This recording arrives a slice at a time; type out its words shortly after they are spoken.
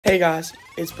Hey guys,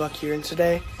 it's Buck here, and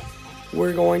today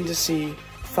we're going to see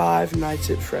Five Nights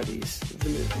at Freddy's, the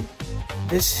movie.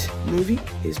 This movie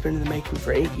has been in the making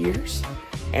for 8 years,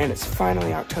 and it's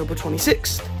finally October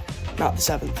 26th, not the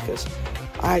 7th, because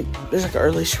there's like an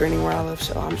early screening where I live,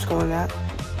 so I'm just going to that.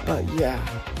 But yeah,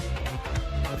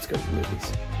 let's go to the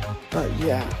movies.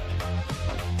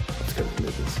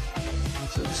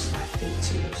 So this is my thing to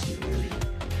see the movie.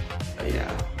 But yeah,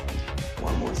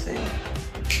 one more thing.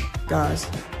 Guys,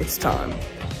 it's time.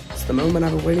 It's the moment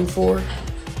I've been waiting for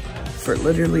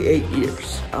literally 8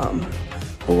 years.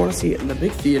 We want to see it in the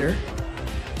big theater.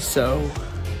 So,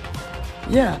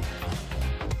 yeah.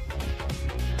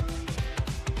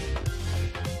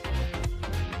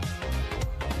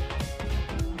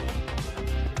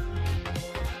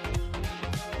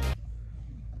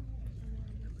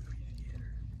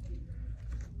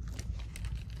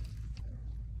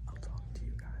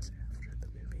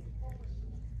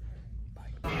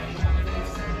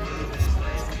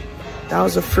 That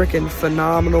was a freaking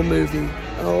phenomenal movie.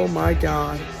 Oh my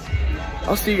god.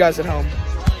 I'll see you guys at home.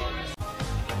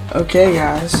 Okay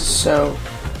guys, so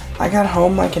I got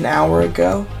home like an hour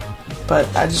ago,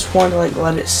 but I just wanted to like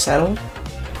let it settle.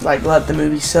 Like let the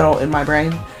movie settle in my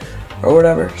brain or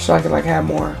whatever, so I can like have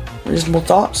more reasonable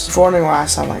thoughts. If you're wondering why I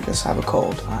sound like this, I have a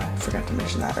cold. I forgot to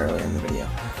mention that earlier in the video.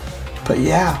 But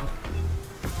yeah.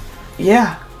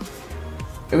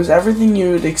 It was everything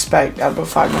you would expect out of a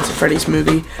Five Nights at Freddy's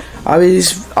movie.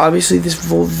 Obviously, this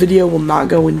video will not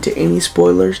go into any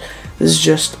spoilers. This is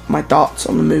just my thoughts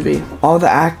on the movie. All the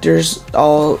actors,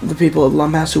 all the people at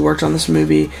Blumhouse who worked on this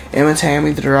movie, Emma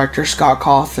Tammy, the director, Scott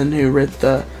Cawthon, who wrote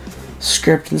the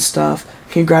script and stuff.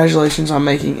 Congratulations on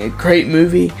making a great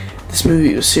movie. This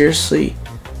movie was seriously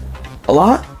a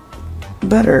lot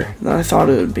better than I thought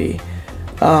it would be.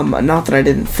 Not that I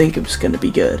didn't think it was going to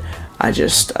be good. I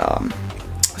just,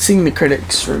 seeing the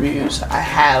critics' reviews, I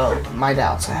had my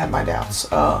doubts.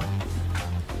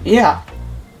 Yeah.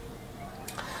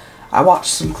 I watched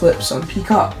some clips on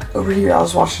Peacock over here. I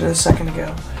was watching it a second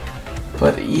ago.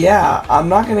 But yeah, I'm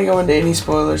not going to go into any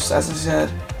spoilers, as I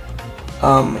said.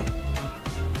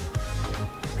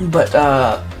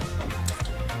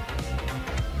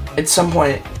 At some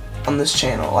point on this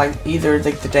channel, like either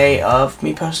like the day of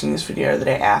me posting this video or the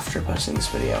day after posting this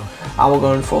video, I will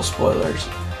go in full spoilers.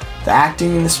 The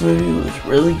acting in this movie was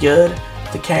really good.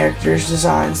 The characters'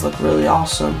 designs look really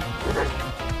awesome.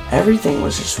 Everything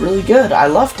was just really good. I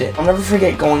loved it. I'll never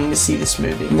forget going to see this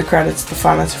movie. In the credits, the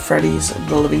Five Nights at Freddy's,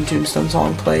 the Living Tombstone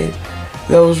song played.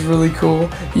 That was really cool.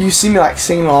 You see me like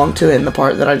singing along to it in the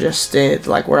part that I just did,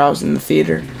 like where I was in the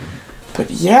theater.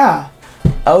 But yeah,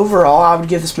 overall, I would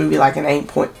give this movie like an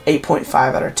 8.5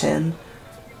 out of 10.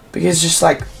 Because just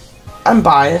like, I'm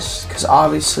biased, because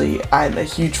obviously I'm a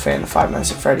huge fan of Five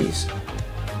Nights at Freddy's,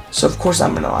 so of course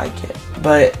I'm gonna like it.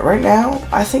 But right now,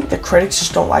 I think the critics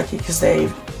just don't like it because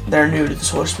they're new to the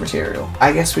source material.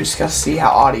 I guess we just gotta see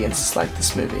how audiences like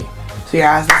this movie. So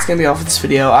yeah, guys, that's gonna be all for this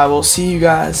video. I will see you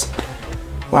guys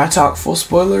when I talk full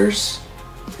spoilers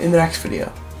in the next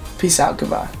video. Peace out,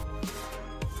 goodbye.